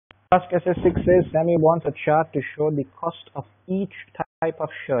Task SS6 says Sammy wants a chart to show the cost of each type of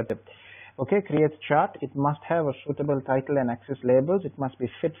shirt. Okay, create chart. It must have a suitable title and access labels. It must be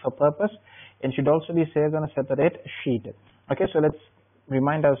fit for purpose and should also be saved on a separate sheet. Okay, so let's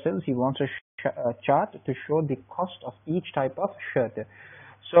remind ourselves. He wants a chart to show the cost of each type of shirt.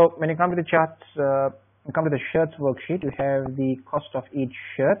 So when you come to the charts, you come to the shirts worksheet, you have the cost of each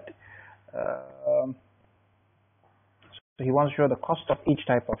shirt. So he wants to show the cost of each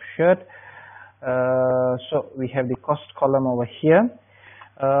type of shirt. So we have the cost column over here.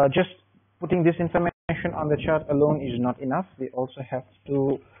 Just putting this information on the chart alone is not enough. We also have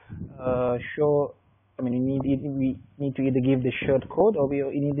to show, we need to either give the shirt code or we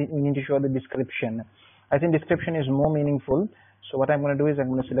need to show the description. I think description is more meaningful. So what I'm going to do is I'm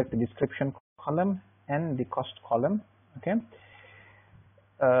going to select the description column and the cost column. Okay.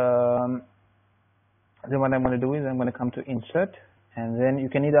 Then what I'm going to do is I'm going to come to insert, and then you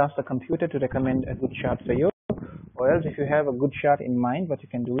can either ask the computer to recommend a good chart for you, or else if you have a good chart in mind, what you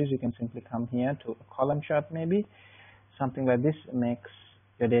can do is you can simply come here to a column chart, maybe something like this makes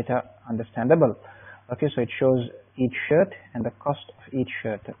your data understandable. Okay, so it shows each shirt and the cost of each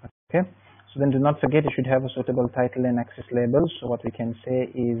shirt. Okay, so then do not forget it should have a suitable title and access labels. So what we can say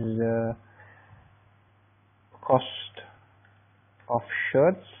is cost of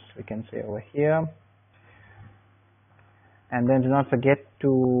shirts, we can say over here. And then do not forget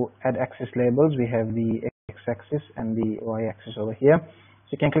to add access labels. We have the x-axis and the y-axis over here.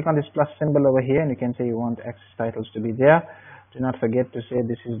 So you can click on this plus symbol over here and you can say you want access titles to be there. Do not forget to say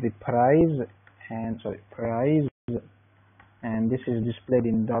this is the price and this is displayed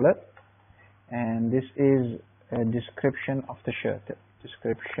in dollar, and this is a description of the shirt.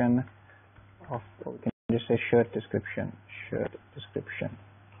 Description of, we can just say shirt description.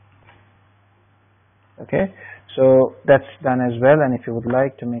 Okay, so that's done as well, and if you would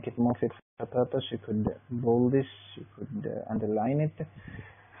like to make it more fit for purpose, you could bold this, you could underline it,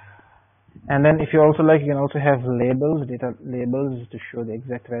 and then if you also like, you can also have labels, data labels to show the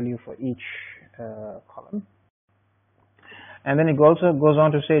exact value for each column. And then it also goes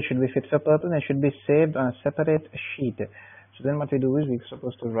on to say it should be fit for purpose and it should be saved on a separate sheet. So then what we do is we're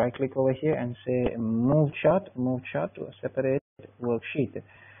supposed to right click over here and say move chart to a separate worksheet.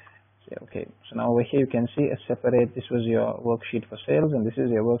 Okay, so now over here you can see a separate, this was your worksheet for sales and this is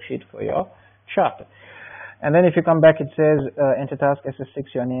your worksheet for your chart. And then if you come back, it says enter task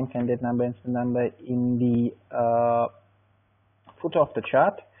SS6, your name, candidate number, instance number in the footer of the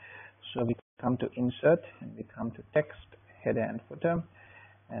chart. So we come to insert and we come to text, header and footer,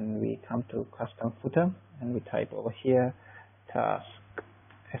 and we come to custom footer and we type over here task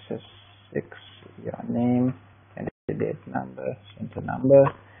SS6, your name, candidate number, center number,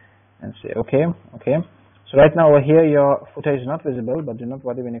 and say okay. So right now over here your footer is not visible, but do not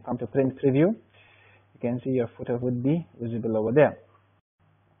worry, when you come to print preview you can see your footer would be visible over there.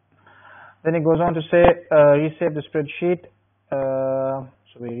 Then it goes on to say resave the spreadsheet,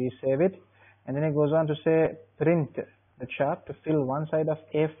 so we resave it, and then it goes on to say print the chart to fill one side of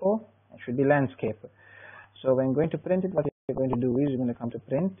A4. It should be landscape. So when going to print it, what you're going to do is you're going to come to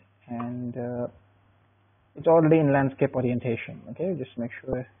print, and it's already in landscape orientation. Okay, just make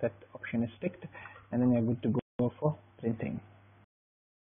sure that option is ticked and then you're good to go for printing.